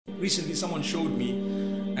Recently someone showed me,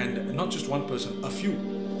 and not just one person, a few.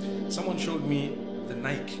 Someone showed me the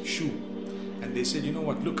Nike shoe, and they said, you know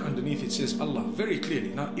what, look underneath, it says Allah very clearly.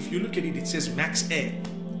 Now if you look at it, it says Max Air.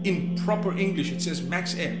 In proper English it says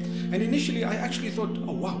Max Air. And initially I actually thought,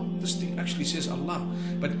 oh wow, this thing actually says Allah.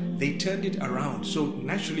 But they turned it around. So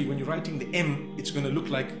naturally when you're writing the M, it's going to look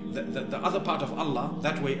like the other part of Allah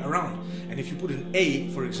that way around. And if you put an A,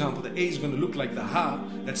 for example, the A is going to look like the Ha,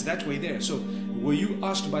 that's that way there. So were you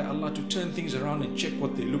asked by Allah to turn things around and check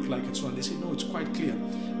what they look like and so on? They said, no, it's quite clear.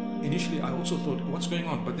 Initially I also thought, what's going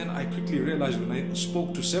on? But then I quickly realized when I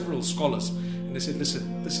spoke to several scholars, and they said,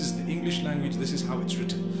 listen, this is the English language, this is how it's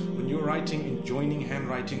written. When you're writing in joining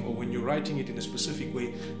handwriting, or when you're writing it in a specific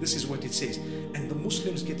way, this is what it says. And the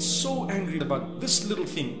Muslims get so angry about this little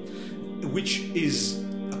thing, which is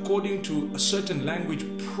according to a certain language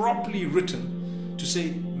properly written, to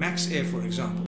say Max Air, for example.